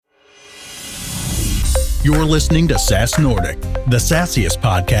You're listening to SaaS Nordic, the sassiest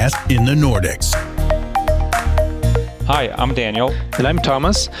podcast in the Nordics. Hi, I'm Daniel. And I'm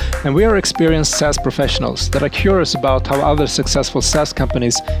Thomas, and we are experienced SaaS professionals that are curious about how other successful SaaS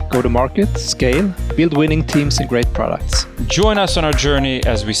companies go to market, scale, build winning teams and great products. Join us on our journey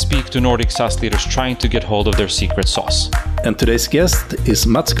as we speak to Nordic SaaS leaders trying to get hold of their secret sauce. And today's guest is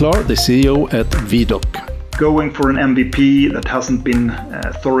Klaar, the CEO at Viedoc. Going for an MVP that hasn't been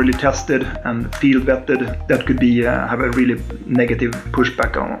thoroughly tested and field vetted, that could be have a really negative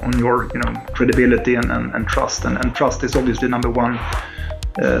pushback on your credibility and trust. And trust is obviously number one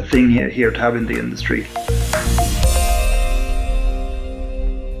thing here to have in the industry.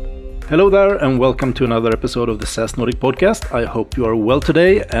 Hello there, and welcome to another episode of the SaaS Nordic podcast. I hope you are well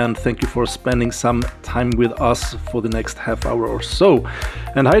today, and thank you for spending some time with us for the next half hour or so.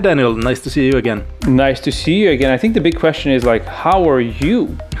 And hi, Daniel. Nice to see you again. Nice to see you again. I think the big question is how are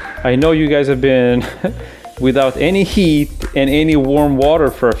you? I know you guys have been without any heat and any warm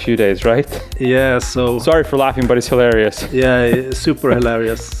water for a few days, right? Yeah, so... Sorry for laughing, but it's hilarious. Yeah, super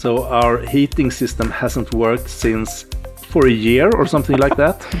hilarious. So our heating system hasn't worked since... for a year or something like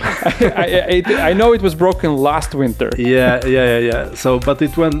that. I know it was broken last winter. Yeah. So, but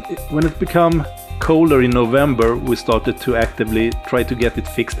when it became colder in November, we started to actively try to get it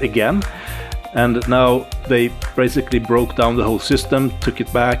fixed again. And now they basically broke down the whole system, took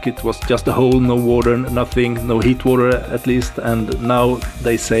it back. It was just a hole, no water, nothing, no heat water at least. And now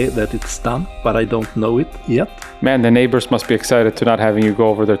they say that it's done, but I don't know it yet. Man, the neighbors must be excited to not having you go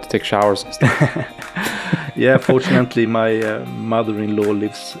over there to take showers and stuff. Yeah, fortunately, my mother-in-law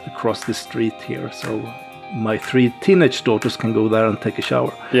lives across the street here, so my 3 teenage daughters can go there and take a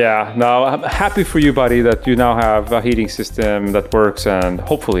shower. Yeah, no, I'm happy for you, buddy, that you now have a heating system that works and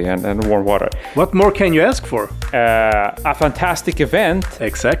hopefully and warm water. What more can you ask for? A fantastic event.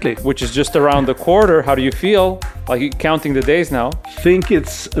 Exactly. Which is just around the quarter. How do you feel? Like you're counting the days now? I think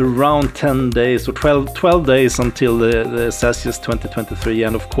it's around 10 days or 12 days until the SaaS 2023,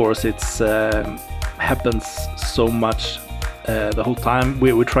 and of course it's happens so much the whole time.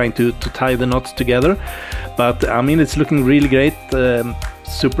 We're trying to tie the knots together, but I mean it's looking really great.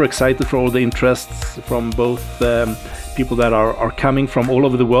 Super excited for all the interests from both people that are coming from all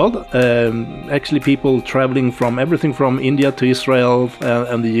over the world. Actually people traveling from everything from India to Israel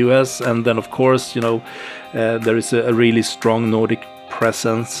and the US, and then of course there is a really strong Nordic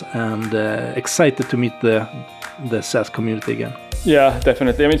presence, and excited to meet the SaaS community again. Yeah,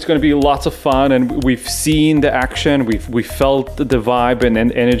 definitely. I mean, it's going to be lots of fun, and we've seen the action. We felt the vibe and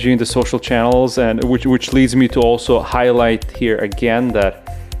energy in the social channels, and which leads me to also highlight here again that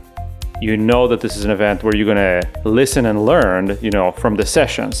that this is an event where you're going to listen and learn, from the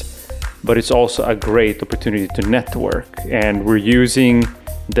sessions, but it's also a great opportunity to network. And we're using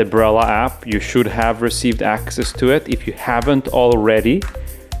the Brella app. You should have received access to it. If you haven't already,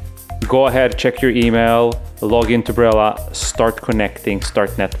 go ahead, check your email, log into Brella, start connecting, start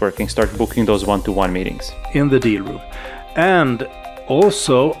networking, start booking those one-to-one meetings. In the deal room. And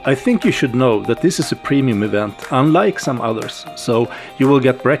also, I think you should know that this is a premium event, unlike some others. So you will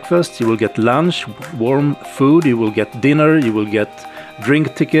get breakfast, you will get lunch, warm food, you will get dinner, you will get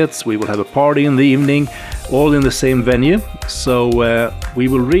drink tickets, we will have a party in the evening, all in the same venue. So we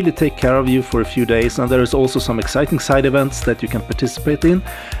will really take care of you for a few days, and there is also some exciting side events that you can participate in.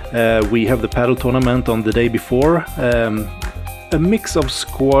 We have the paddle tournament on the day before, a mix of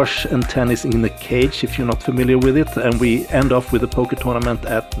squash and tennis in the cage, if you're not familiar with it, and we end off with a poker tournament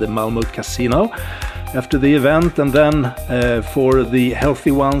at the Malmö Casino after the event. And then for the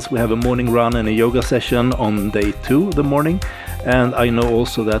healthy ones, we have a morning run and a yoga session on day 2 the morning. And I know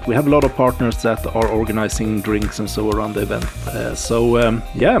also that we have a lot of partners that are organizing drinks and so around the event.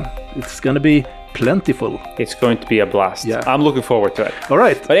 It's going to be plentiful. It's going to be a blast. Yeah. I'm looking forward to it. All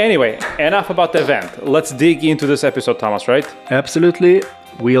right. But anyway, enough about the event. Let's dig into this episode, Thomas, right? Absolutely.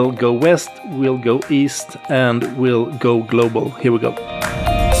 We'll go west, we'll go east, and we'll go global. Here we go.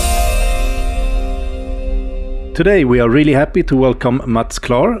 Today we are really happy to welcome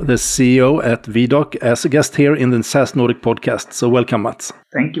Klaar, the CEO at Viedoc, as a guest here in the SaaS Nordic podcast. So welcome, Mats.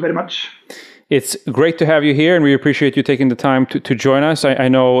 Thank you very much. It's great to have you here, and we appreciate you taking the time to join us. I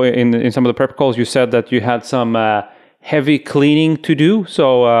know in some of the prep calls you said that you had some heavy cleaning to do.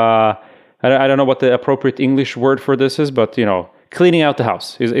 So I don't know what the appropriate English word for this is, but cleaning out the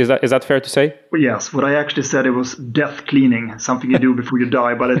house. Is that fair to say? Well, yes. What I actually said, it was death cleaning, something you do before you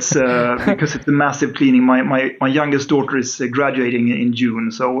die. But it's because it's a massive cleaning. My youngest daughter is graduating in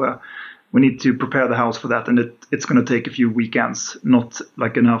June, so we need to prepare the house for that, and it's going to take a few weekends, not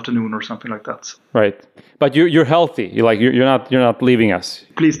like an afternoon or something like that. Right, but you're healthy. You're not leaving us.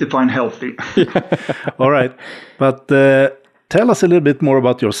 Please define healthy. All right, but tell us a little bit more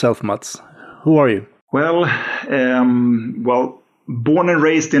about yourself, Mats. Who are you? Well, born and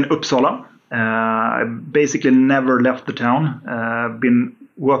raised in Uppsala. I basically never left the town. Been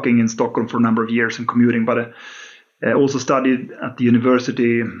working in Stockholm for a number of years and commuting, but I also studied at the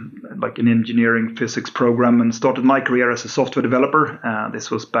university, like an engineering physics program, and started my career as a software developer. This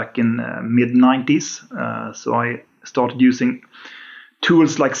was back in mid-90s. So I started using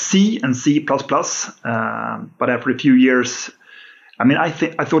tools like C and C++. But after a few years, I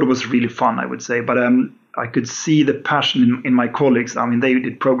thought it was really fun, I would say. But I could see the passion in my colleagues. They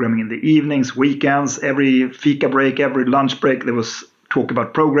did programming in the evenings, weekends, every fika break, every lunch break. There was talk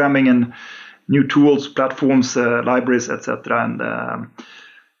about programming and new tools, platforms, libraries, etc.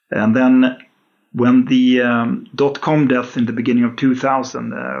 And then when the .com death in the beginning of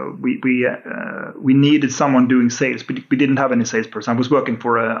 2000, we needed someone doing sales. We didn't have any salesperson. I was working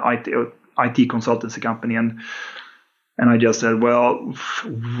for a IT consultancy company, and I just said, well,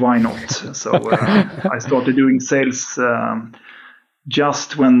 why not? So I started doing sales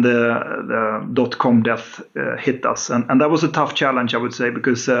just when the .com death hit us. And that was a tough challenge, I would say,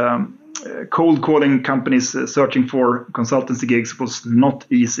 because cold calling companies searching for consultancy gigs was not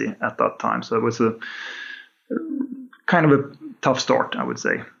easy at that time. So it was a kind of a tough start, I would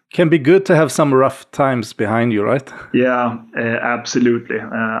say. Can be good to have some rough times behind you, right? Yeah, absolutely.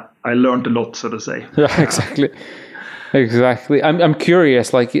 I learned a lot, so to say. Yeah, exactly. Exactly. I'm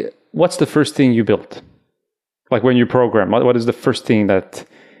curious, like, what's the first thing you built? Like when you program, what is the first thing that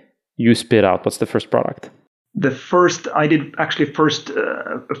you spit out? What's the first product? I did actually first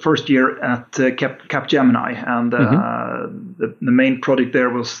year at Capgemini, and the main project there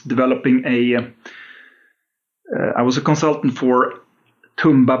was developing I was a consultant for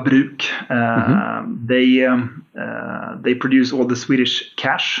Tumba Bruk. They produce all the Swedish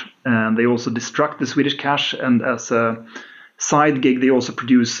cash, and they also destruct the Swedish cash. And as a side gig, they also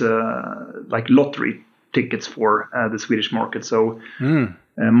produce like lottery tickets for the Swedish market. So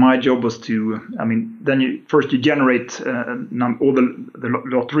my job was to, then you generate all the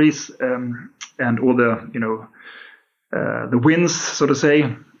lotteries and all the wins, so to say.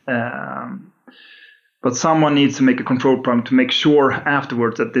 But someone needs to make a control program to make sure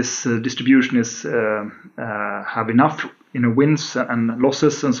afterwards that this distribution is have enough, wins and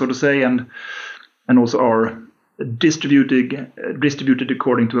losses, and so to say, and also are distributed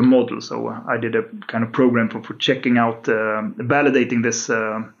according to a model. So I did a kind of program for checking out, validating this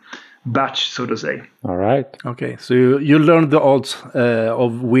batch, so to say. All right. Okay, so you learned the odds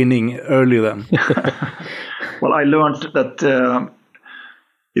of winning early then. Well, I learned that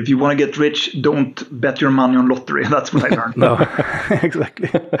if you want to get rich, don't bet your money on lottery. That's what I learned. No, exactly.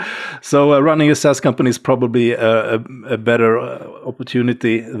 So running a SaaS company is probably a better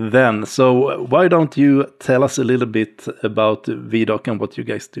opportunity then. So why don't you tell us a little bit about Viedoc and what you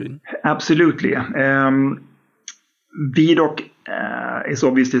guys do? Absolutely. Viedoc is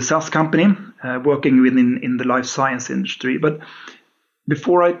obviously a SaaS company working in the life science industry. But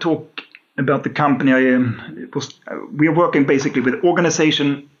before I talk about the company, we are working basically with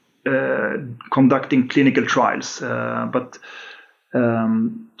organization conducting clinical trials. But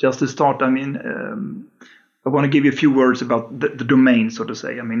just to start, I want to give you a few words about the domain, so to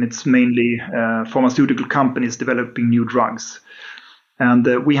say. It's mainly pharmaceutical companies developing new drugs. And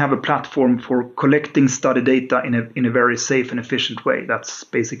we have a platform for collecting study data in a very safe and efficient way. That's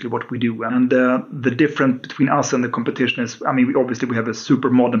basically what we do. And the difference between us and the competition is, we have a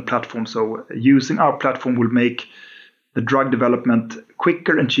super modern platform. So using our platform will make the drug development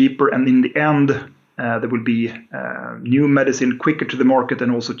quicker and cheaper. And in the end, there will be new medicine quicker to the market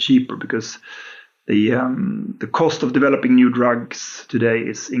and also cheaper, because the cost of developing new drugs today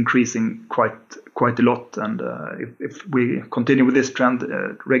is increasing quite a lot. And if we continue with this trend,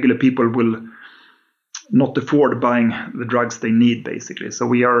 regular people will not afford buying the drugs they need, basically. So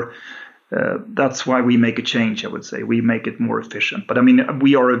we are that's why we make a change, I would say. We make it more efficient. But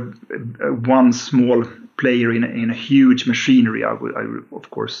we are one small player in a huge machinery, I would of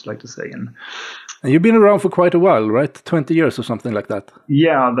course like to say. And you've been around for quite a while, right? 20 years or something like that.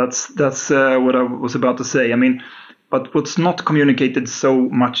 Yeah, that's what I was about to say. But what's not communicated so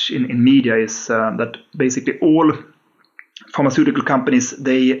much in media is that basically all pharmaceutical companies,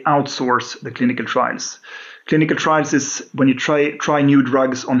 they outsource the clinical trials. Clinical trials is when you try new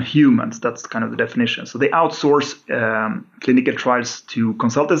drugs on humans. That's kind of the definition. So they outsource clinical trials to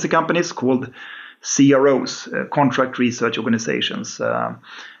consultancy companies called CROs, contract research organizations.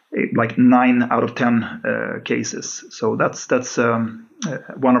 like 9 out of 10 cases. So that's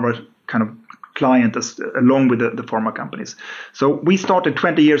one of our kind of clients, along with the pharma companies. So we started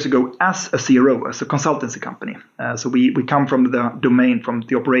 20 years ago as a CRO, as a consultancy company. So we come from the domain, from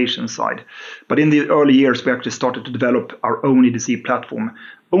the operations side. But in the early years, we actually started to develop our own EDC platform,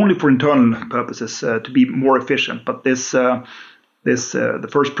 only for internal purposes, to be more efficient. But the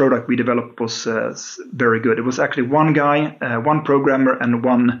first product we developed was very good. It was actually one guy, one programmer, and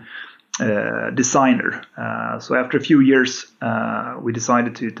one designer. So after a few years, we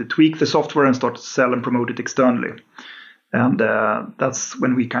decided to tweak the software and start to sell and promote it externally. And that's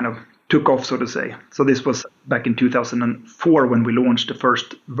when we kind of took off, so to say. So this was back in 2004 when we launched the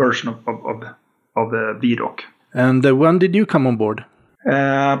first version of Viedoc. And when did you come on board?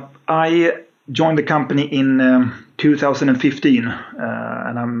 I joined the company in 2015,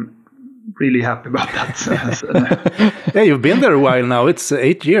 and I'm really happy about that. Yeah, you've been there a while now. It's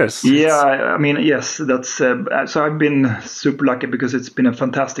 8 years. Yeah, I mean, yes, that's so I've been super lucky because it's been a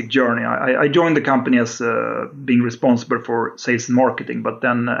fantastic journey. I joined the company as being responsible for sales and marketing, but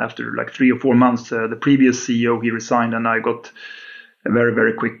then after like 3 or 4 months, the previous CEO, he resigned, and I got a very,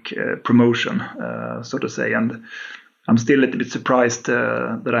 very quick promotion, so to say. And I'm still a little bit surprised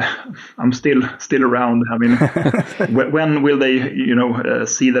that I'm still around. I mean, when will they,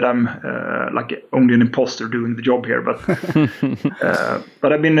 see that I'm like only an imposter doing the job here? But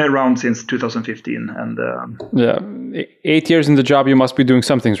I've been around since 2015, and 8 years in the job, you must be doing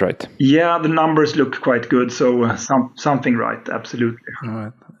some things right. Yeah, the numbers look quite good, so something right, absolutely. All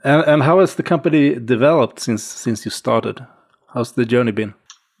right. And how has the company developed since you started? How's the journey been?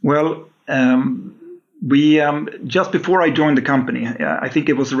 Well. We just before I joined the company, I think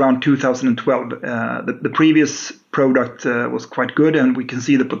it was around 2012. The previous product was quite good, and we can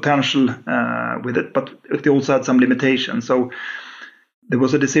see the potential with it, but it also had some limitations. So there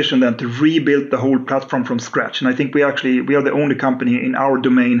was a decision then to rebuild the whole platform from scratch. And I think we are the only company in our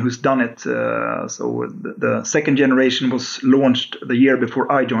domain who's done it. So the second generation was launched the year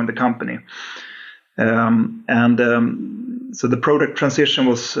before I joined the company, so the product transition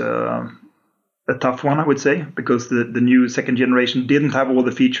was a tough one, I would say, because the new second generation didn't have all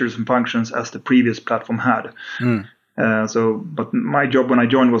the features and functions as the previous platform had. But my job when I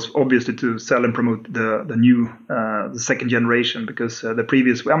joined was obviously to sell and promote the new the second generation, because the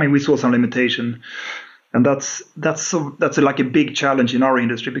previous, I mean, we saw some limitation, and that's like a big challenge in our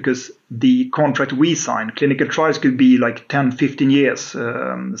industry, because the contract we sign, clinical trials, could be like 10, 15 years.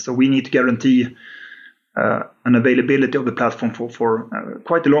 So we need to guarantee an availability of the platform for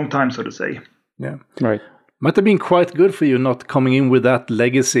quite a long time, so to say. Yeah, right. Might have been quite good for you not coming in with that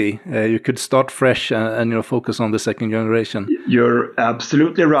legacy. You could start fresh and focus on the second generation. You're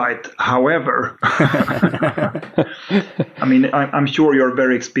absolutely right. However, I mean, I'm sure you're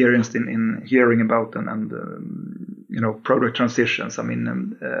very experienced in hearing about and product transitions. I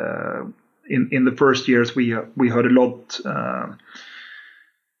mean, in the first years we heard a lot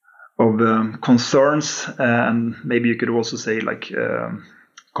of concerns, and maybe you could also say like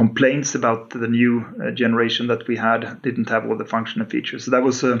complaints about the new generation that we had didn't have all the functional features. So that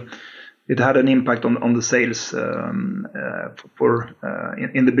was it had an impact on the sales in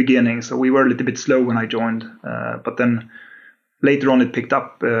the beginning. So we were a little bit slow when I joined, but then later on it picked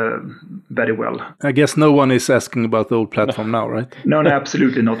up very well. I guess no one is asking about the old platform now, right? No,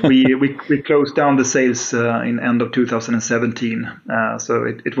 absolutely not. We closed down the sales in end of 2017, so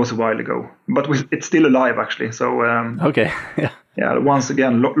it was a while ago. But it's still alive, actually. So okay, yeah. Yeah, once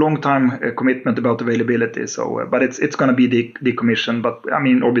again, long time commitment about availability. So, but it's going to be decommissioned. But I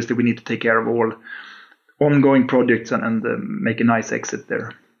mean, obviously, we need to take care of all ongoing projects and make a nice exit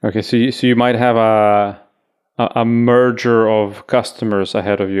there. Okay, so you might have a merger of customers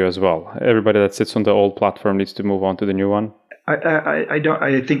ahead of you as well. Everybody that sits on the old platform needs to move on to the new one. I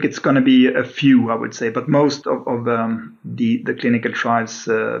think it's going to be a few, I would say, but most of the clinical trials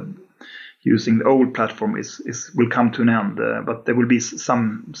using the old platform will come to an end, but there will be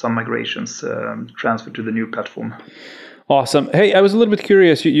some migrations transferred to the new platform. Awesome. Hey, I was a little bit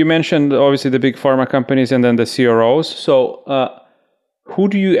curious. You mentioned obviously the big pharma companies and then the CROs. So who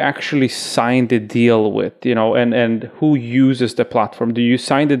do you actually sign the deal with, and who uses the platform? Do you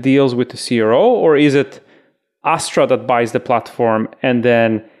sign the deals with the CRO, or is it Astra that buys the platform and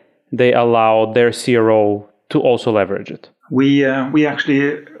then they allow their CRO to also leverage it? We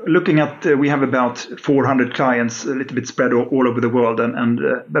actually looking at we have about 400 clients, a little bit spread all over the world, and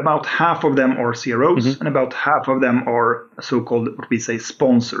about half of them are CROs, and about half of them are so-called what we say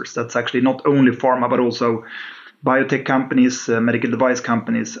sponsors. That's actually not only pharma but also biotech companies, medical device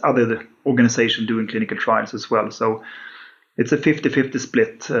companies, other organizations doing clinical trials as well. So it's a 50-50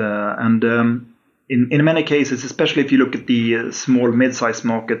 split. And in many cases, especially if you look at the small mid-sized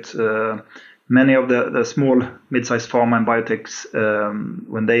market, many of the small mid-sized pharma and biotechs,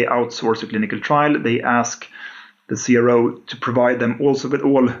 when they outsource a clinical trial, they ask the CRO to provide them also with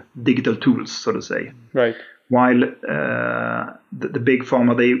all digital tools, so to say. Right. While the big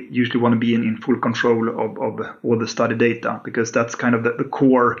pharma, they usually want to be in full control of all the study data, because that's kind of the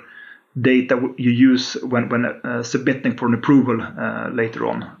core data you use when submitting for an approval later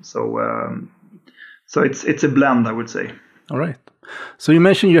on. So it's a blend, I would say. All right. So you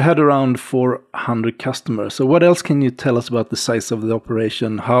mentioned you had around 400 customers. So what else can you tell us about the size of the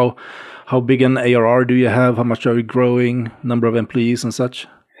operation? How big an ARR do you have? How much are you growing? Number of employees and such?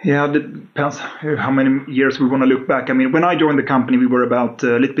 Yeah, it depends how many years we want to look back. I mean, when I joined the company, we were about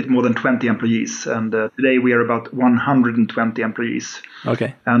a little bit more than 20 employees. And today we are about 120 employees.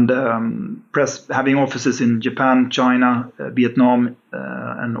 Okay. And having offices in Japan, China, Vietnam,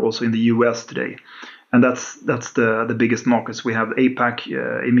 and also in the US today. And that's the biggest markets. We have APAC,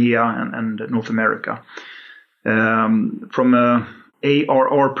 EMEA, and North America. From a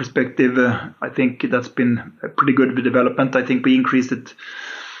ARR perspective, I think that's been a pretty good development. I think we increased it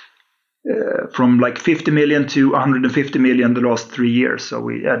from like 50 million to 150 million the last 3 years. So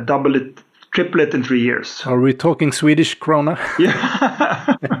we double it, triple it in 3 years. Are we talking Swedish krona?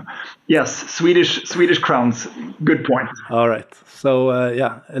 Yeah. Yes, Swedish crowns. Good point. All right. So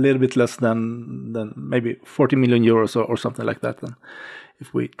a little bit less than maybe 40 million euros or something like that then,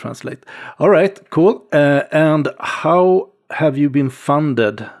 if we translate. All right, cool. And how have you been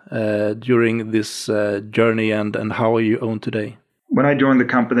funded during this journey, and how are you owned today? When I joined the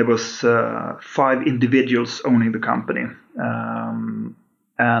company, there was 5 individuals owning the company.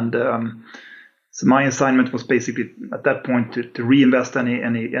 So my assignment was basically at that point to reinvest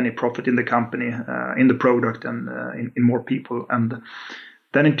any profit in the company, in the product, and in more people. And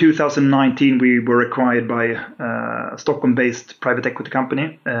then in 2019, we were acquired by a Stockholm-based private equity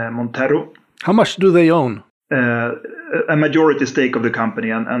company, Montero. How much do they own? A majority stake of the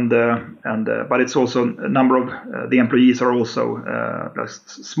company, but it's also a number of the employees are also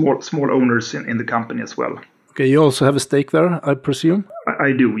small owners in the company as well. Okay, you also have a stake there, I presume?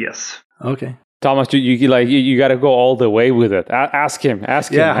 I do, yes. Okay. Thomas, you got to go all the way with it. Ask him.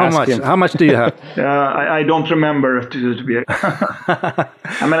 Yeah, how much? How much do you have? I don't remember to be.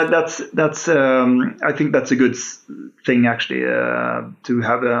 I mean, that's. I think that's a good thing actually to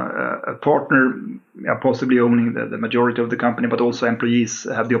have a partner, possibly owning the majority of the company, but also employees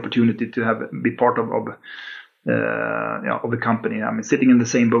have the opportunity to be part of the company. I mean, sitting in the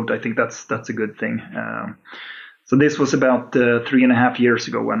same boat. I think that's a good thing. So this was about 3.5 years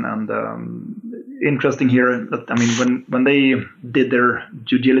ago, and interesting here that, I mean, when they did their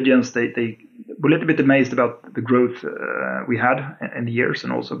due diligence, they were a little bit amazed about the growth we had in the years,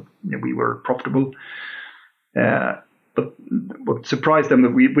 and also we were profitable. But what surprised them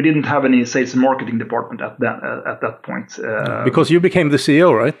that we didn't have any sales and marketing department at that point. Because you became the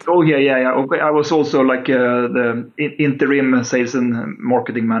CEO, right? Oh yeah. Okay, I was also like the interim sales and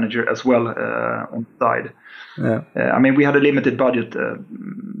marketing manager as well on the side. Yeah. I mean, we had a limited budget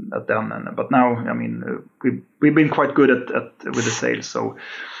at then, but now, I mean, we've been quite good with the sales. So,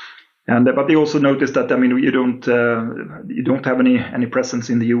 but they also noticed that, I mean, you don't have any presence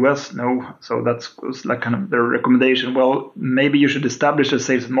in the US, no. So was like kind of their recommendation. Well, maybe you should establish a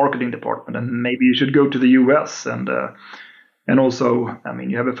sales and marketing department, and maybe you should go to the US and also, I mean,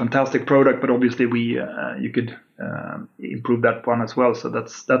 you have a fantastic product, but obviously you could improve that one as well. So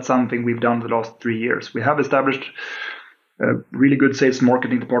that's something we've done the last 3 years. We have established a really good sales and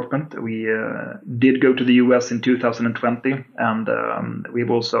marketing department. We did go to the US in 2020, and we've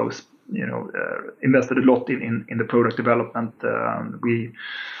also, invested a lot in the product development. We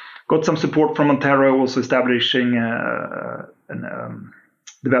got some support from Montero, also establishing an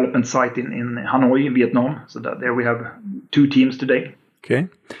development site in Hanoi, Vietnam. So that there we have 2 teams today. Okay.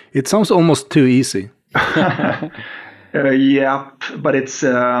 It sounds almost too easy. Yeah, but it's.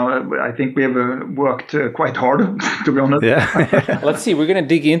 I think we have worked quite hard, to be honest. Yeah. Let's see. We're going to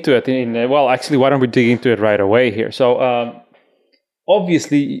dig into it. Actually, why don't we dig into it right away here? So,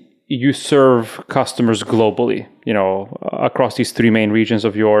 obviously, you serve customers globally. Across these 3 main regions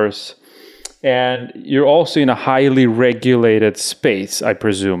of yours. And you're also in a highly regulated space, I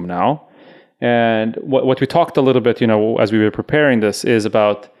presume now. And what we talked a little bit, as we were preparing this, is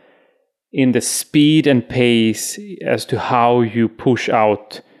about in the speed and pace as to how you push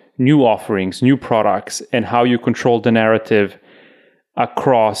out new offerings, new products, and how you control the narrative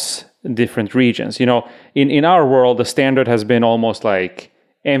across different regions. In our world, the standard has been almost like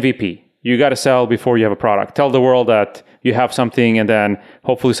MVP. you got to sell before you have a product. Tell the world that you have something, and then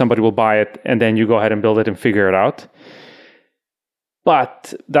hopefully somebody will buy it, and then you go ahead and build it and figure it out.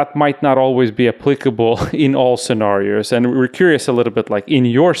 But that might not always be applicable in all scenarios. And we're curious a little bit, like in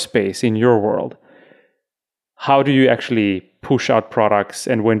your space, in your world, how do you actually push out products,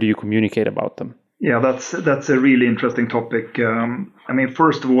 and when do you communicate about them? Yeah, that's a really interesting topic. I mean,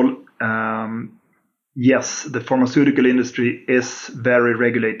 first of all, yes, the pharmaceutical industry is very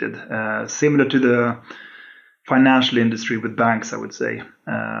regulated, similar to the financial industry with banks, I would say.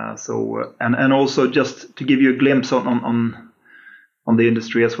 And also just to give you a glimpse on the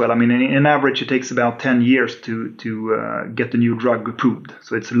industry as well. I mean, in average, it takes about 10 years to get a new drug approved.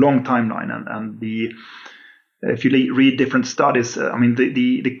 So it's a long timeline. And if you read different studies, I mean,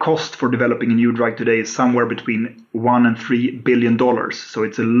 the cost for developing a new drug today is somewhere between $1 and $3 billion. So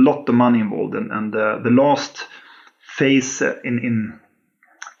it's a lot of money involved. And the last phase in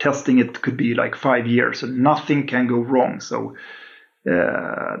testing it could be like 5 years. So nothing can go wrong. So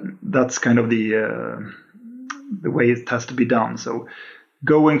that's kind of the way it has to be done. So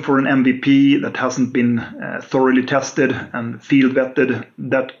going for an MVP that hasn't been thoroughly tested and field vetted,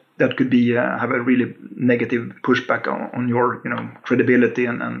 that could be have a really negative pushback on your credibility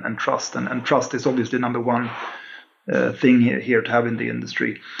and trust. And trust is obviously number one thing here to have in the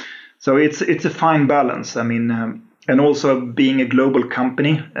industry. So it's a fine balance. I mean, and also being a global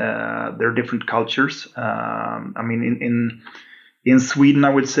company, there are different cultures. I mean, in Sweden, I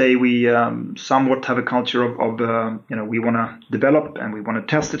would say we somewhat have a culture of we want to develop and we want to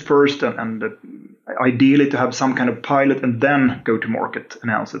test it first, and ideally to have some kind of pilot and then go to market,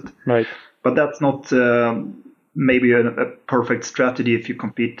 announce it. Right. But that's not maybe a perfect strategy if you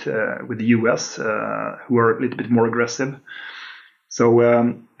compete with the US, who are a little bit more aggressive. So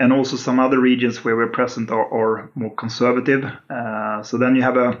and also some other regions where we're present are more conservative. So then you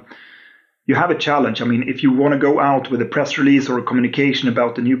have a challenge. I mean, if you want to go out with a press release or a communication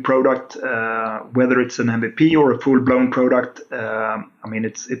about a new product, whether it's an MVP or a full-blown product, I mean,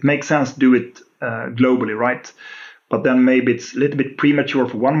 it makes sense to do it globally, right? But then maybe it's a little bit premature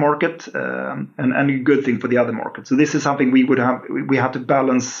for one market and a good thing for the other market. So this is something we have to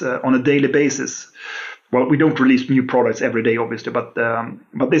balance on a daily basis. Well, we don't release new products every day, obviously, but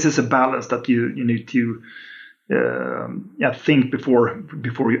this is a balance that you need to think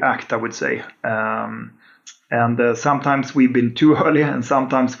before you act, I would say. And sometimes we've been too early, and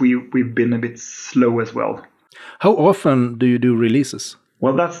sometimes we've been a bit slow as well. How often do you do releases?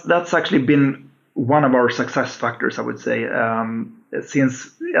 Well, that's actually been one of our success factors, I would say.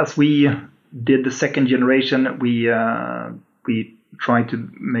 Since as we did the second generation, we tried to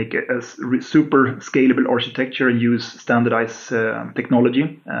make a super scalable architecture and use standardized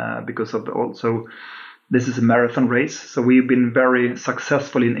technology because of also. This is a marathon race, so we've been very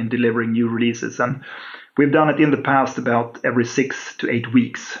successful in delivering new releases, and we've done it in the past about every 6 to 8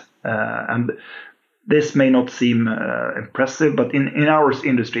 weeks. And this may not seem impressive, but in our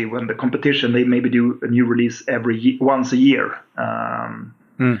industry, when the competition, they maybe do a new release once a year.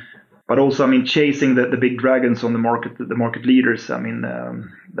 But also, I mean, chasing the big dragons on the market leaders. I mean,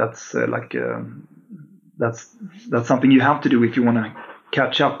 that's something you have to do if you want to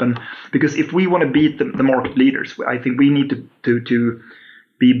catch up, and because if we want to beat the market leaders, I think we need to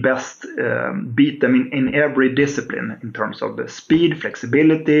be best, beat them in every discipline in terms of the speed,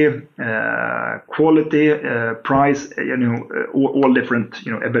 flexibility, quality, price, all different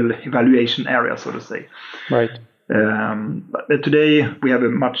evaluation areas, so to say. Right. But today we have a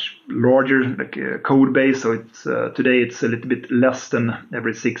much larger code base, so today it's a little bit less than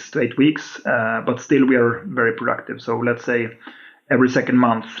every 6 to 8 weeks, but still we are very productive. So let's say every second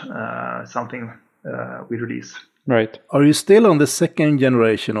month, something we release. Right. Are you still on the second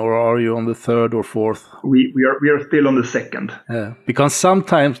generation, or are you on the third or fourth? We are still on the second. Yeah, because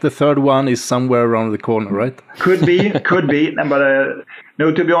sometimes the third one is somewhere around the corner, right? Could be, but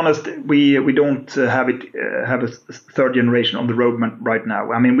no. To be honest, we don't have a third generation on the roadmap right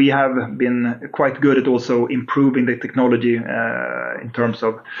now. I mean, we have been quite good at also improving the technology in terms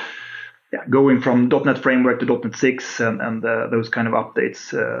of. Yeah, going from .NET Framework to .NET 6 and those kind of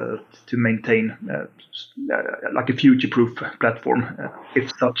updates to maintain like a future-proof platform, if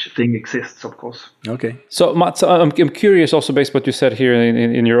such thing exists, of course. Okay. So, Mats, I'm curious also based on what you said here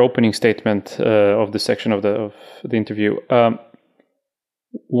in your opening statement of this section of the interview.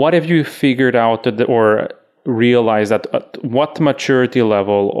 What have you figured out or realized at what maturity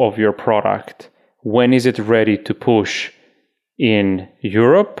level of your product, when is it ready to push in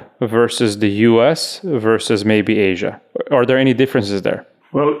Europe versus the US versus maybe Asia? Are there any differences there?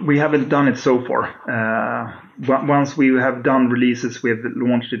 Well, we haven't done it so far. Once we have done releases, we have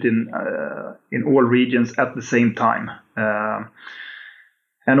launched it in all regions at the same time.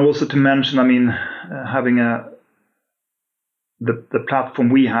 And also to mention, I mean, having the platform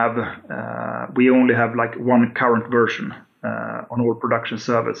we have, we only have like one current version on all production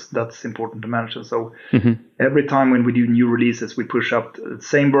servers. That's important to mention. So every time when we do new releases, we push up the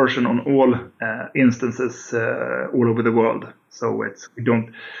same version on all instances all over the world. So we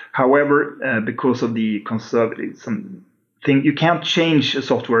don't. However, because of the conservatism thing, you can't change a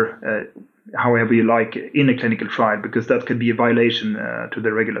software however you like in a clinical trial, because that could be a violation to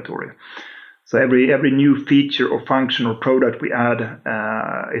the regulatory. So every new feature or function or product we add,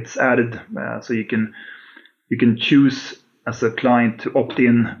 it's added so you can choose as a client to opt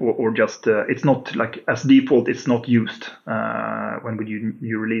in or just it's not like as default, it's not used when we do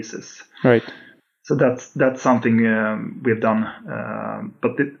new releases. Right. So that's something we've done.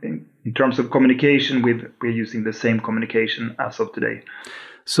 But in terms of communication, we're using the same communication as of today.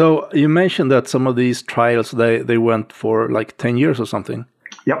 So you mentioned that some of these trials they went for like 10 years or something.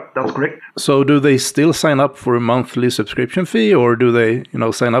 Yep, that's correct. So do they still sign up for a monthly subscription fee, or do they,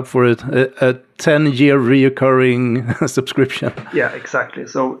 sign up for a 10-year reoccurring subscription? Yeah, exactly.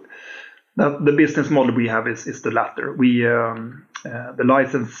 So the business model we have is the latter. We the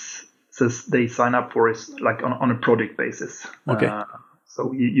licenses they sign up for is like on a project basis. Okay.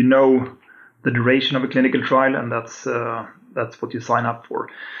 So you know the duration of a clinical trial, and that's what you sign up for.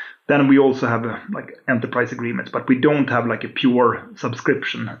 Then we also have like enterprise agreements, but we don't have like a pure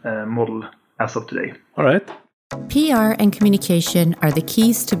subscription model as of today. All right. PR and communication are the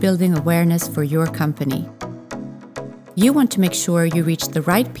keys to building awareness for your company. You want to make sure you reach the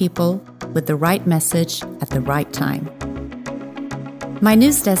right people with the right message at the right time. My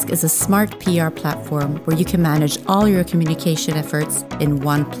News Desk is a smart PR platform where you can manage all your communication efforts in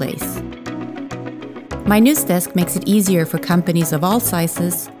one place. My News Desk makes it easier for companies of all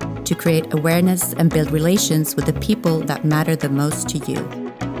sizes to create awareness and build relations with the people that matter the most to you.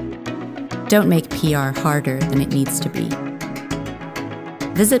 Don't make PR harder than it needs to be.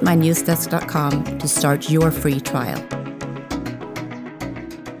 Visit mynewsdesk.com to start your free trial.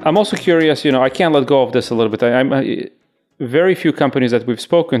 I'm also curious, I can't let go of this a little bit. I'm very few companies that we've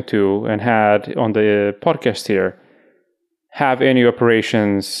spoken to and had on the podcast here have any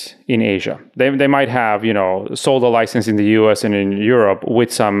operations in Asia. They might have, sold a license in the US and in Europe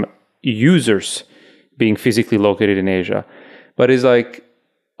with some users being physically located in Asia. But it's like,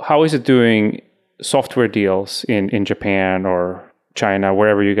 how is it doing software deals in Japan or China,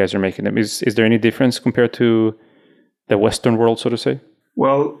 wherever you guys are making them? Is there any difference compared to the Western world, so to say?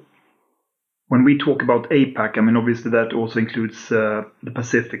 Well, when we talk about APAC, I mean, obviously that also includes the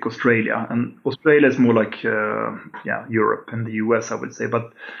Pacific, Australia. And Australia is more like, Europe and the US, I would say.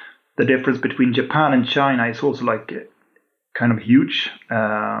 But the difference between Japan and China is also like kind of huge.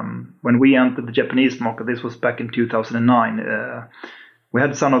 When we entered the Japanese market, this was back in 2009. We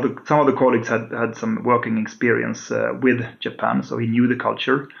had some of the colleagues had some working experience with Japan, so he knew the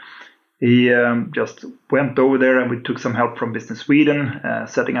culture. He just went over there, and we took some help from Business Sweden,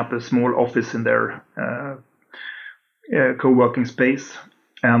 setting up a small office in their co-working space.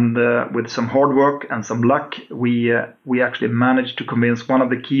 And with some hard work and some luck, we actually managed to convince one of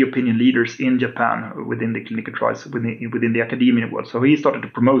the key opinion leaders in Japan within the clinical trials, within the academia world. So he started to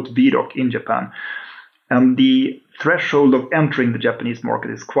promote Viedoc in Japan. And the threshold of entering the Japanese market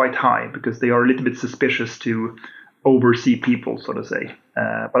is quite high, because they are a little bit suspicious to oversee people, so to say.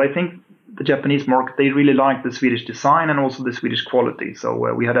 But I think the Japanese market, they really like the Swedish design and also the Swedish quality.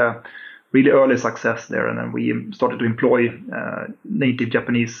 So we had a really early success there, and then we started to employ native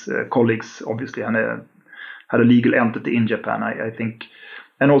Japanese colleagues, obviously, and had a legal entity in Japan, I think.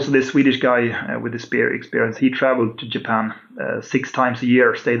 And also the Swedish guy with the experience, he traveled to Japan 6 times a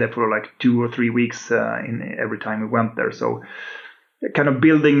year, stayed there for like 2 or 3 weeks in every time we went there. So kind of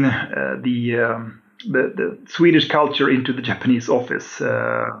building the Swedish culture into the Japanese office,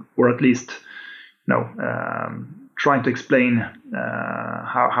 or at least, trying to explain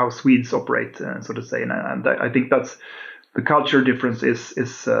how Swedes operate, so to say. And I think that's the culture difference is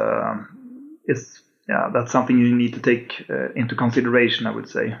that's something you need to take into consideration, I would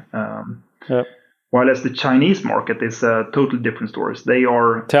say. While as the Chinese market is a totally different story. They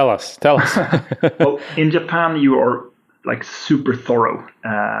are... Tell us. Well, in Japan, you are like super thorough.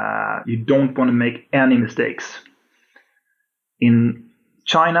 You don't want to make any mistakes. In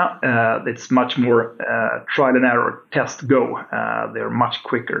China, it's much more trial and error, test, go. They're much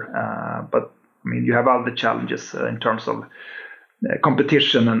quicker. But I mean, you have other challenges in terms of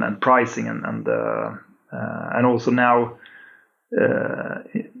competition and pricing and also now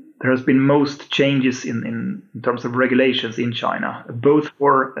there has been most changes in terms of regulations in China, both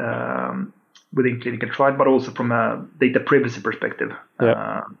for within clinical trial, but also from a data privacy perspective.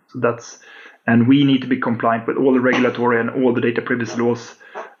 Yeah. And we need to be compliant with all the regulatory and all the data privacy laws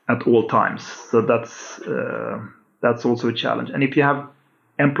at all times. So that's also a challenge. And if you have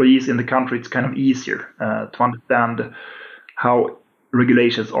employees in the country, it's kind of easier to understand how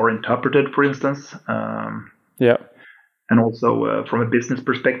regulations are interpreted, for instance. Yeah. And also from a business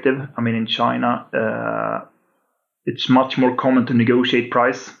perspective, I mean, in China, it's much more common to negotiate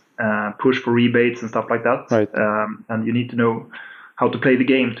price, push for rebates and stuff like that. Right. And you need to know how to play the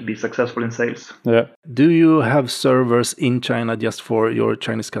game to be successful in sales. Yeah. Do you have servers in China just for your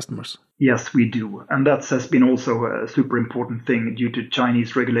Chinese customers? Yes, we do. And that has been also a super important thing due to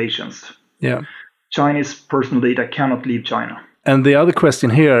Chinese regulations. Yeah. Chinese personal data cannot leave China. And the other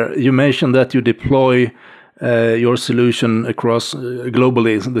question here, you mentioned that you deploy your solution across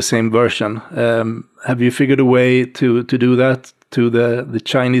globally, the same version. Have you figured a way to do that to the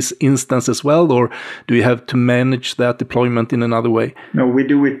Chinese instance as well, or do you have to manage that deployment in another way? No, we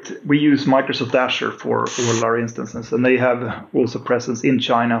do it. We use Microsoft Azure for all our instances, and they have also presence in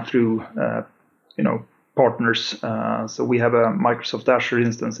China through partners. So we have a Microsoft Azure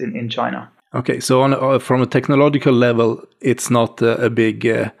instance in China. Okay, so from a technological level, it's not a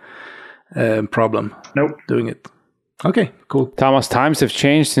big problem. Nope. Doing it. Okay, cool. Thomas, times have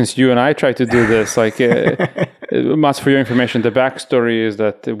changed since you and I tried to do this. Much for your information, the backstory is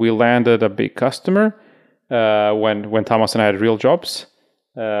that we landed a big customer when Thomas and I had real jobs,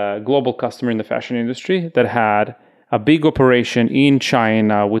 global customer in the fashion industry that had a big operation in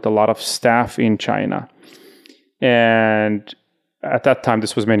China with a lot of staff in China. And at that time,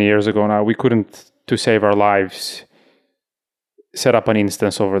 this was many years ago now, we couldn't, to save our lives, set up an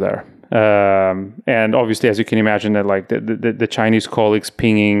instance over there. And obviously, as you can imagine, that like the Chinese colleagues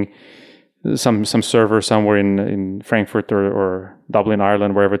pinging some server somewhere in Frankfurt or Dublin,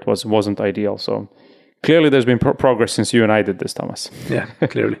 Ireland, wherever it was, wasn't ideal. So clearly there's been progress since you and I did this, Thomas. Yeah,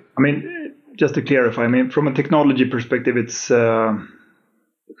 clearly. I mean, just to clarify, I mean, from a technology perspective, it's,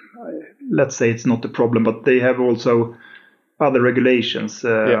 let's say it's not a problem, but they have also other regulations.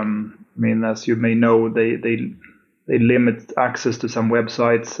 I mean, as you may know, they limit access to some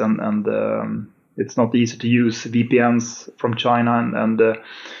websites and it's not easy to use VPNs from China and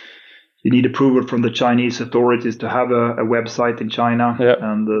you need approval from the Chinese authorities to have a website in China. Yeah.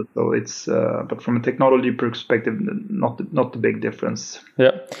 And so it's, but from a technology perspective, not the big difference.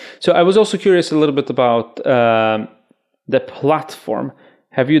 Yeah. So I was also curious a little bit about the platform.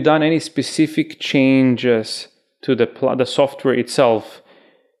 Have you done any specific changes to the software itself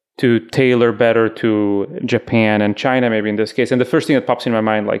to tailor better to Japan and China, maybe in this case? And the first thing that pops in my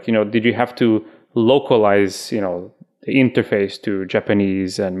mind, did you have to localize, the interface to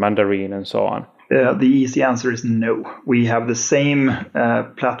Japanese and Mandarin and so on? The easy answer is no. We have the same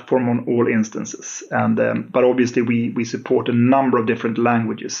platform on all instances, and but obviously we support a number of different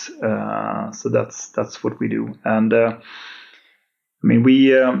languages. So that's what we do. And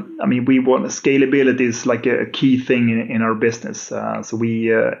we want scalability is like a key thing in our business. So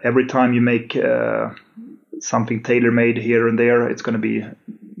we every time you make something tailor-made here and there, it's going to be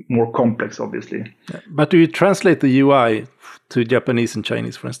more complex, obviously. But do you translate the UI to Japanese and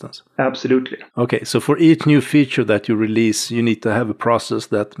Chinese, for instance? Absolutely. Okay, so for each new feature that you release, you need to have a process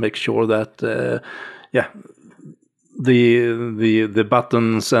that makes sure that, the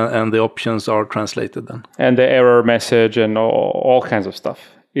buttons and the options are translated then. And the error message and all kinds of stuff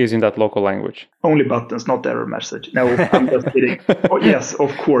is in that local language. Only buttons, not error message. No, I'm just kidding. Oh, yes,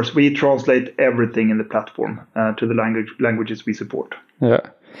 of course. We translate everything in the platform to the languages we support. Yeah.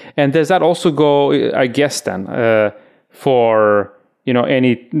 And does that also go, I guess then, for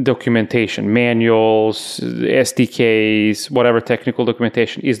any documentation, manuals, SDKs, whatever technical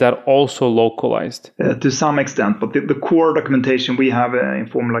documentation, is that also localized? To some extent, but the core documentation we have in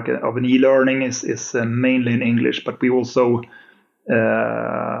form of an e-learning is mainly in English, but we also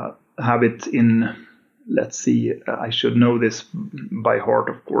have it in, let's see, I should know this by heart,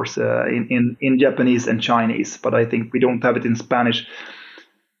 of course, in Japanese and Chinese, but I think we don't have it in Spanish.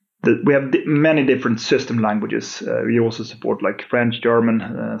 We have many different system languages. We also support like French,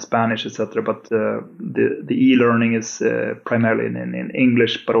 German, Spanish, etc. But the e-learning is primarily in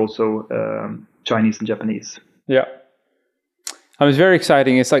English, but also Chinese and Japanese. Yeah. It's very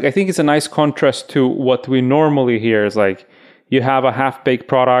exciting. It's I think it's a nice contrast to what we normally hear is you have a half-baked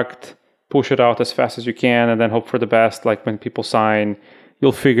product, push it out as fast as you can, and then hope for the best. Like when people sign,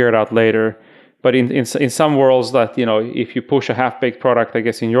 you'll figure it out later. But in some worlds that, if you push a half-baked product, I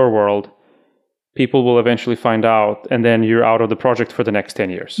guess in your world, people will eventually find out, and then you're out of the project for the next 10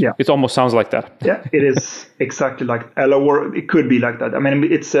 years. Yeah. It almost sounds like that. Yeah, it is exactly like, or it could be like that. I mean,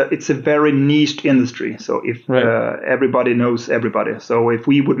 it's a very niched industry. So if everybody knows everybody, so if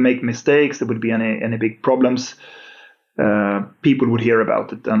we would make mistakes, there would be any big problems. People would hear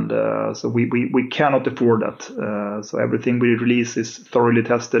about it, and so we cannot afford that. So everything we release is thoroughly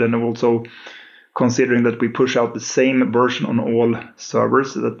tested, and also considering that we push out the same version on all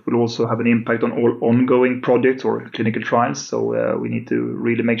servers, that will also have an impact on all ongoing projects or clinical trials. So we need to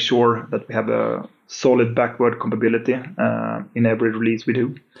really make sure that we have a solid backward compatibility in every release we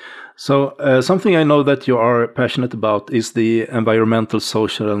do. So something I know that you are passionate about is the environmental,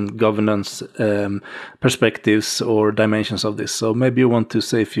 social, and governance perspectives or dimensions of this. So maybe you want to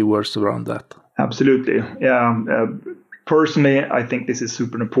say a few words around that. Absolutely. Yeah. Personally, I think this is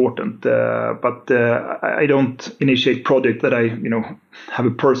super important, but I don't initiate projects that I, have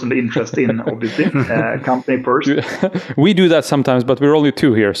a personal interest in. Obviously, company first. We do that sometimes, but we're only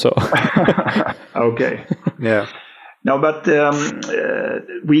two here, so. Okay. Yeah. No, but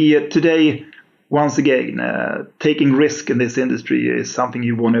we today, once again, taking risk in this industry is something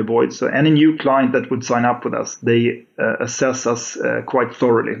you want to avoid. So any new client that would sign up with us, they assess us quite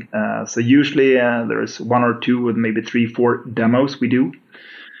thoroughly. So usually there is 1 or 2 or maybe 3, 4 demos we do.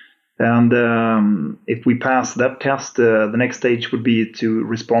 And if we pass that test, the next stage would be to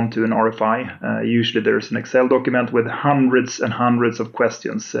respond to an RFI. Usually there's an Excel document with hundreds and hundreds of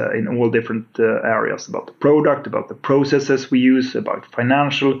questions in all different areas about the product, about the processes we use, about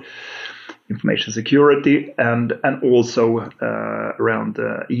financial information security, and also around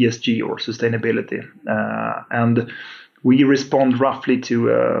ESG or sustainability. And we respond roughly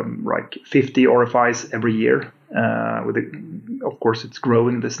to like 50 RFIs every year. Of course, it's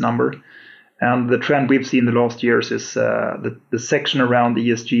growing, this number. And the trend we've seen the last years is that the section around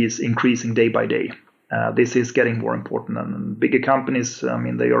ESG is increasing day by day. This is getting more important. And bigger companies, I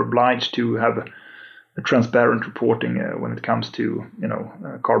mean, they are obliged to have a transparent reporting when it comes to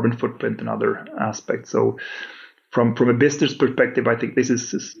carbon footprint and other aspects. So from a business perspective, I think this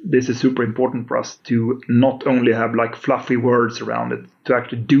is super important for us to not only have like fluffy words around it, to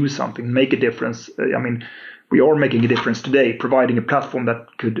actually do something, make a difference. I mean, we are making a difference today, providing a platform that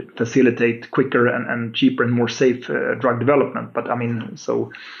could facilitate quicker and cheaper and more safe drug development.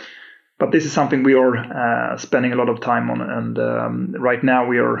 But this is something we are spending a lot of time on. And right now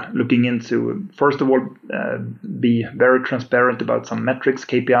we are looking into, first of all, be very transparent about some metrics,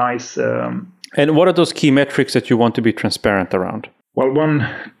 KPIs. And what are those key metrics that you want to be transparent around? Well, one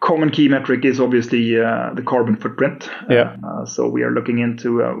common key metric is obviously the carbon footprint. Yeah. So we are looking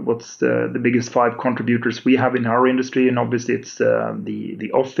into what's the biggest 5 contributors we have in our industry, and obviously it's the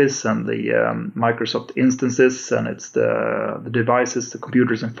Office and the Microsoft instances, and it's the devices, the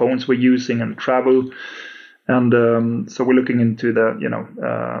computers and phones we're using, and travel. And so we're looking into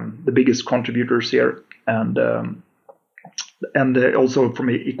the biggest contributors here, and also from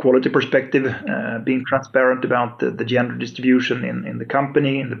an equality perspective, being transparent about the gender distribution in the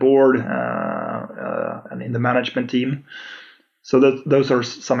company, in the board, and in the management team. So those are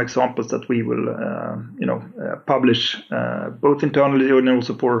some examples that we will, publish both internally and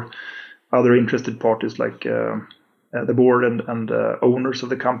also for other interested parties like the board and owners of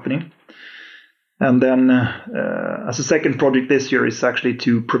the company. And then as a second project this year is actually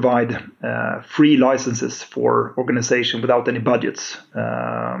to provide free licenses for organization without any budgets.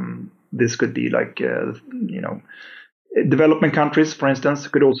 This could be like, development countries, for instance.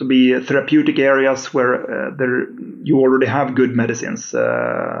 It could also be therapeutic areas where you already have good medicines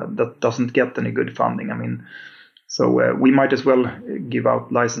that doesn't get any good funding. I mean, so we might as well give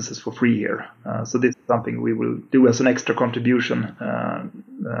out licenses for free here. So this is something we will do as an extra contribution,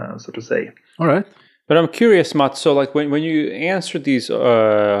 so to say. All right. But I'm curious, Mats, so like when you answer these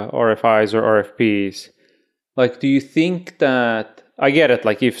RFIs or RFPs, like do you think that, I get it,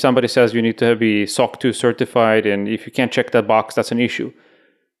 like if somebody says you need to be SOC 2 certified and if you can't check that box, that's an issue.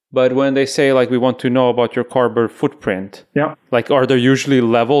 But when they say like we want to know about your carbon footprint, yeah, like are there usually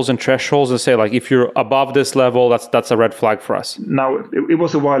levels and thresholds that say like if you're above this level, that's a red flag for us? Now it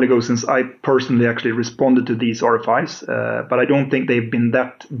was a while ago since I personally actually responded to these RFIs, but I don't think they've been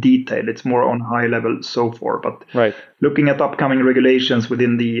that detailed. It's more on high level so far. But looking at upcoming regulations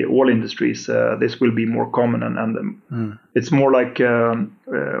within the all industries, this will be more common, and it's more like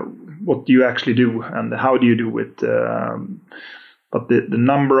what do you actually do and how do you do it. but the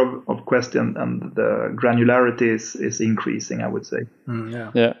number of questions and the granularity is increasing, I would say.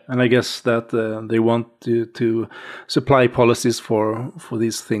 Yeah. And I guess that they want to supply policies for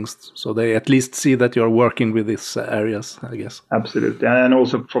these things, so they at least see that you're working with these areas, I guess. Absolutely. And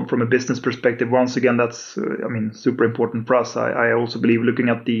also from a business perspective, once again, that's super important for us. I also believe, looking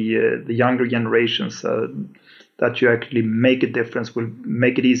at the younger generations, that you actually make a difference will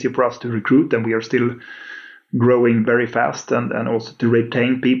make it easier for us to recruit, and we are still growing very fast, and also to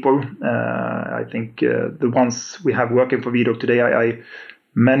retain people. I think the ones we have working for Viedoc today,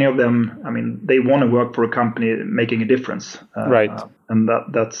 many of them, they want to work for a company making a difference. Right. And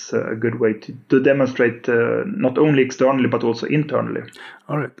that's a good way to demonstrate not only externally but also internally.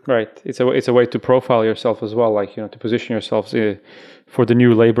 All right. Right. It's a way to profile yourself as well, like, to position yourselves for the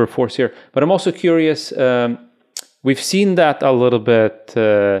new labor force here. But I'm also curious. We've seen that a little bit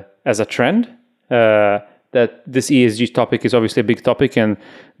as a trend. That this ESG topic is obviously a big topic, and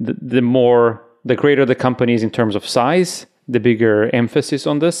the greater the companies in terms of size, the bigger emphasis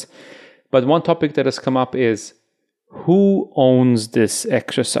on this. But one topic that has come up is, who owns this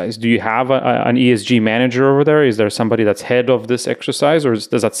exercise? Do you have an ESG manager over there? Is there somebody that's head of this exercise, or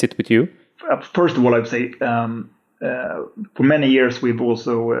does that sit with you? First of all, I'd say for many years we've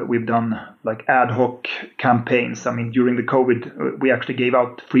done like ad hoc campaigns. During the COVID, we actually gave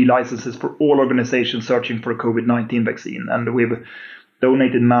out free licenses for all organizations searching for a COVID-19 vaccine, and we've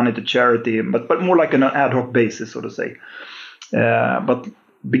donated money to charity, but more like an ad hoc basis, so to say. But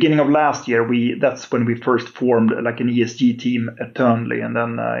beginning of last year, that's when we first formed like an ESG team internally, and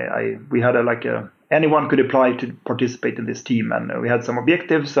then we had anyone could apply to participate in this team, and we had some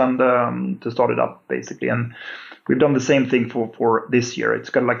objectives and to start it up basically. And we've done the same thing for this year. It's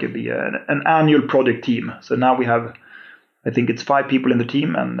going to be an annual project team. So now we have, I think it's 5 people in the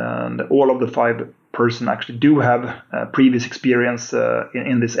team, and all of the 5 person actually do have previous experience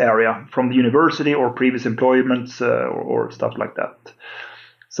in this area from the university or previous employments or stuff like that.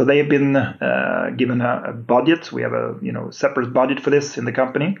 So they have been given a budget. We have a separate budget for this in the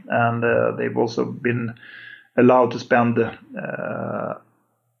company, and they've also been allowed to spend. It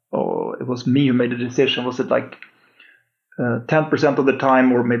was me who made the decision. Was it 10% of the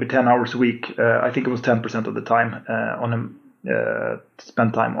time, or maybe 10 hours a week? I think it was 10% of the time to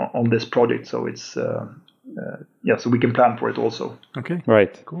spend time on this project. So it's so we can plan for it also. Okay,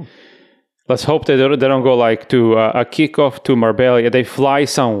 right, cool. Let's hope they don't go to a kickoff to Marbella. They fly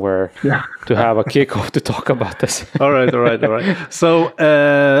somewhere to have a kickoff to talk about this. All right. So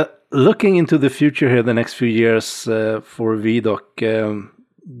looking into the future here, the next few years for Viedoc,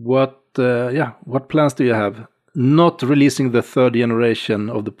 what plans do you have? Not releasing the 3rd generation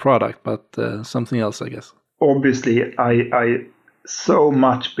of the product, but something else, I guess. Obviously, I so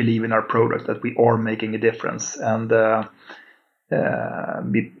much believe in our product that we are making a difference, and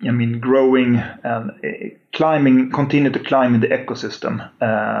growing and continue to climb in the ecosystem.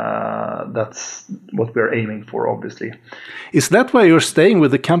 That's what we're aiming for, obviously. Is that why you're staying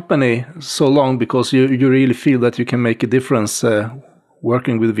with the company so long? Because you really feel that you can make a difference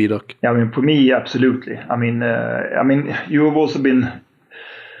working with Viedoc? Yeah, for me, absolutely. You have also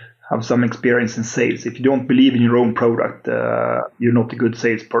have some experience in sales. If you don't believe in your own product, you're not a good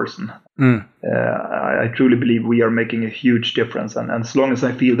salesperson. I truly believe we are making a huge difference, and as long as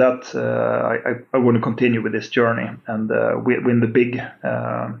I feel that, I want to continue with this journey and win the big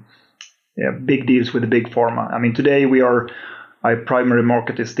deals with the big pharma. Today our primary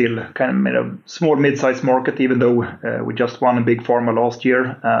market is still kind of a small mid-sized market, even though we just won a big pharma last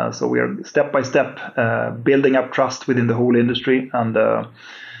year. So we are step by step building up trust within the whole industry, and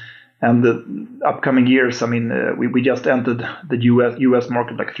the upcoming years, we just entered the US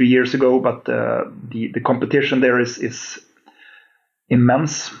market 3 years ago, but the competition there is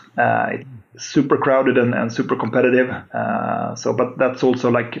immense. It's super crowded and super competitive. But that's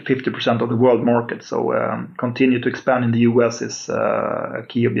also 50% of the world market. So continue to expand in the US is a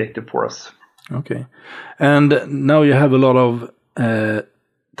key objective for us. Okay. And now you have a lot of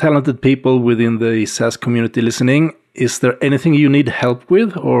talented people within the SaaS community listening. Is there anything you need help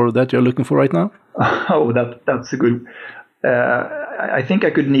with, or that you're looking for right now? Oh, that's a good. I think I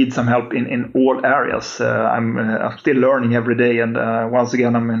could need some help in all areas. I'm still learning every day, and once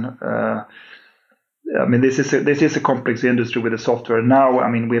again, this is a complex industry with the software.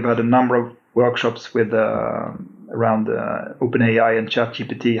 Now, we've had a number of workshops with around OpenAI and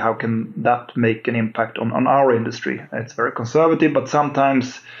ChatGPT. How can that make an impact on our industry? It's very conservative, but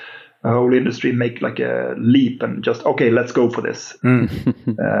sometimes the whole industry make a leap and just, okay, let's go for this.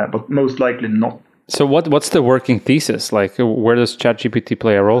 But most likely not. So what's the working thesis? Where does ChatGPT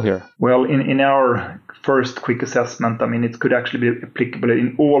play a role here? Well, in our first quick assessment. I mean, it could actually be applicable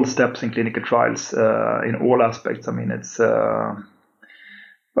in all steps in clinical trials, in all aspects. I mean, it's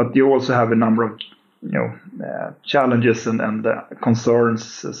but you also have a number of challenges and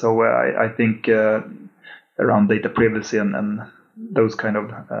concerns. So I think around data privacy and those kind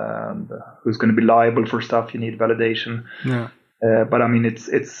of who's going to be liable for stuff, you need validation. Yeah. But I mean,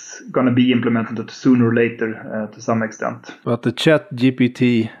 it's going to be implemented sooner or later to some extent. But the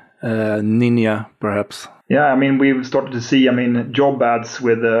ChatGPT Ninja, perhaps. Yeah, I mean, we've started to see, job ads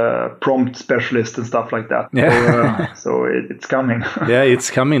with prompt specialists and stuff like that. Yeah. So it's coming. Yeah,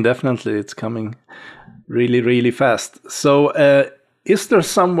 it's coming, definitely. It's coming really, really fast. So is there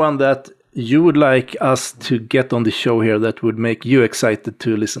someone that you would like us to get on the show here that would make you excited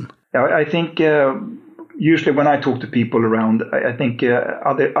to listen? Yeah, I think usually when I talk to people around, I think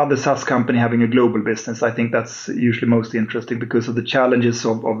other SaaS company having a global business, I think that's usually most interesting because of the challenges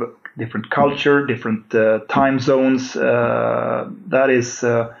of different culture, different time zones.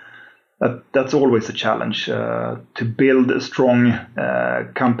 That's always a challenge to build a strong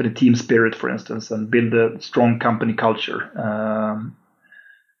company team spirit, for instance, and build a strong company culture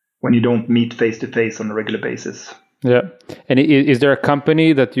when you don't meet face to face on a regular basis. Yeah. And is there a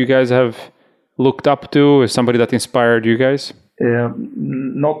company that you guys have looked up to? Is somebody that inspired you guys?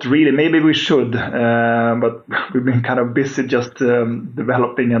 Not really. Maybe we should, but we've been kind of busy just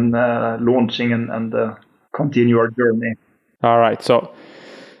developing and launching and continue our journey. All right. So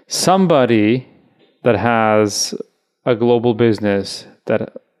somebody that has a global business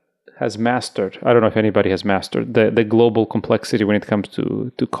that has mastered, I don't know if anybody has mastered the global complexity when it comes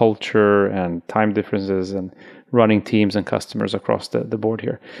to culture and time differences and running teams and customers across the board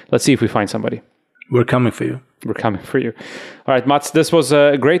here. Let's see if we find somebody. We're coming for you. We're coming for you. All right, Mats, this was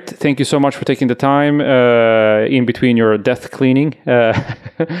great. Thank you so much for taking the time in between your death cleaning.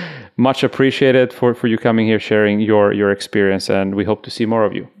 Much appreciated for you coming here, sharing your experience, and we hope to see more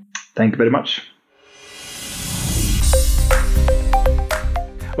of you. Thank you very much.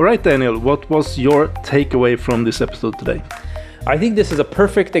 All right, Daniel, what was your takeaway from this episode today? I think this is a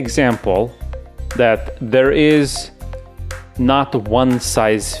perfect example that there is not one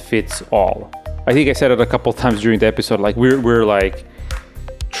size fits all. I think I said it a couple of times during the episode, like we're like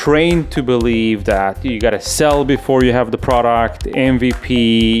trained to believe that you got to sell before you have the product,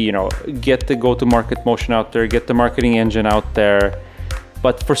 MVP, get the go-to-market motion out there, get the marketing engine out there.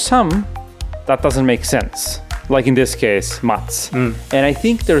 But for some, that doesn't make sense. Like in this case, Mats. And I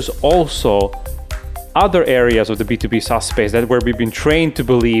think there's also other areas of the B2B SaaS space where we've been trained to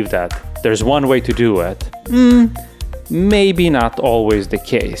believe that there's one way to do it. Maybe not always the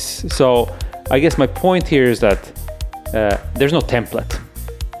case. So I guess my point here is that there's no template.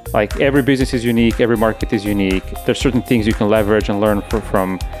 Like every business is unique, every market is unique. There's certain things you can leverage and learn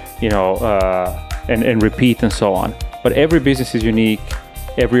from, and repeat and so on. But every business is unique.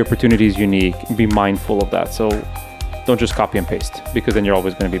 Every opportunity is unique. Be mindful of that. So don't just copy and paste, because then you're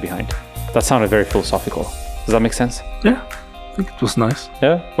always going to be behind. That sounded very philosophical. Does that make sense? Yeah, I think it was nice.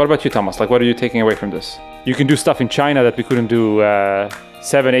 Yeah. What about you, Thomas? Like, what are you taking away from this? You can do stuff in China that we couldn't do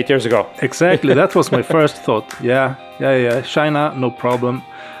 7-8 years ago. Exactly. That was my first thought. Yeah. China, no problem.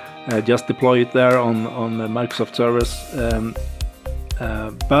 Just deploy it there on Microsoft servers.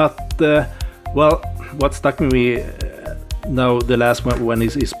 But what stuck me now the last one when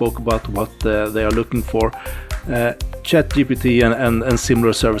he spoke about what they are looking for, ChatGPT and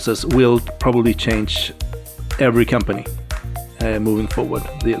similar services will probably change every company moving forward,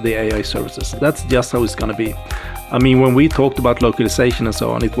 the AI services. That's just how it's going to be. I mean, when we talked about localization and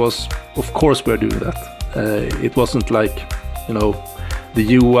so on, it was, of course we're doing that. It wasn't like,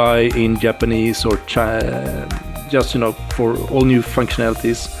 the UI in Japanese or just, for all new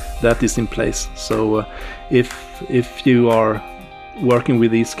functionalities that is in place. So if you are working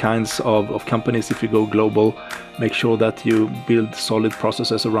with these kinds of companies, if you go global, make sure that you build solid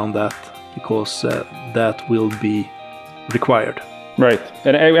processes around that, because that will be required. Right.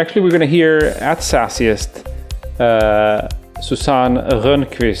 And actually we're going to hear at Sassiest Susanne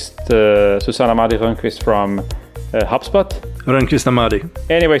Amadi Rönnqvist from HubSpot. Rönnqvist Amadi.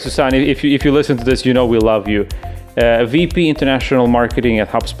 Anyway, Susanne, if you listen to this, we love you. VP International Marketing at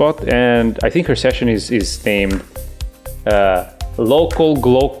HubSpot, and I think her session is named Local,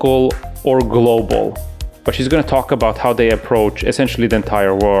 Glocal, or Global. But she's going to talk about how they approach essentially the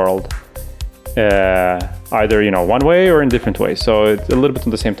entire world, either one way or in different ways. So it's a little bit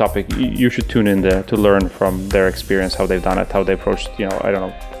on the same topic. You should tune in there to learn from their experience, how they've done it, how they approached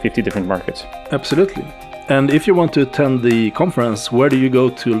 50 different markets. Absolutely. And if you want to attend the conference, where do you go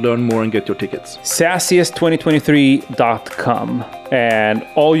to learn more and get your tickets? sassiest2023.com. And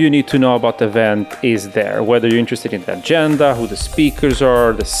all you need to know about the event is there. Whether you're interested in the agenda, who the speakers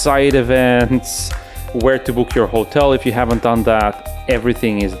are, the side events, where to book your hotel if you haven't done that,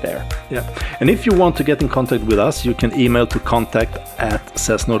 everything is there. Yeah. And if you want to get in contact with us, you can email to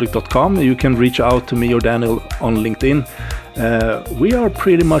contact@sassnordic.com. You can reach out to me or Daniel on LinkedIn. We are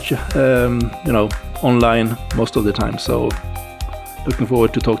pretty much, online most of the time. So looking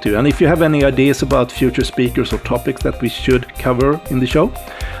forward to talk to you. And if you have any ideas about future speakers or topics that we should cover in the show,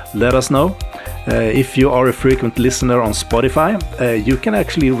 let us know. If you are a frequent listener on Spotify, you can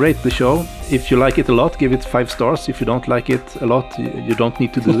actually rate the show. If you like it a lot, give it 5 stars. If you don't like it a lot, you don't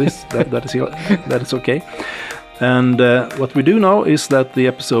need to do this. that is okay. And what we do know is that the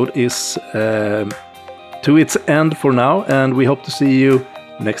episode is to its end for now, and we hope to see you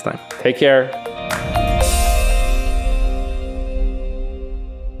next time. Take care.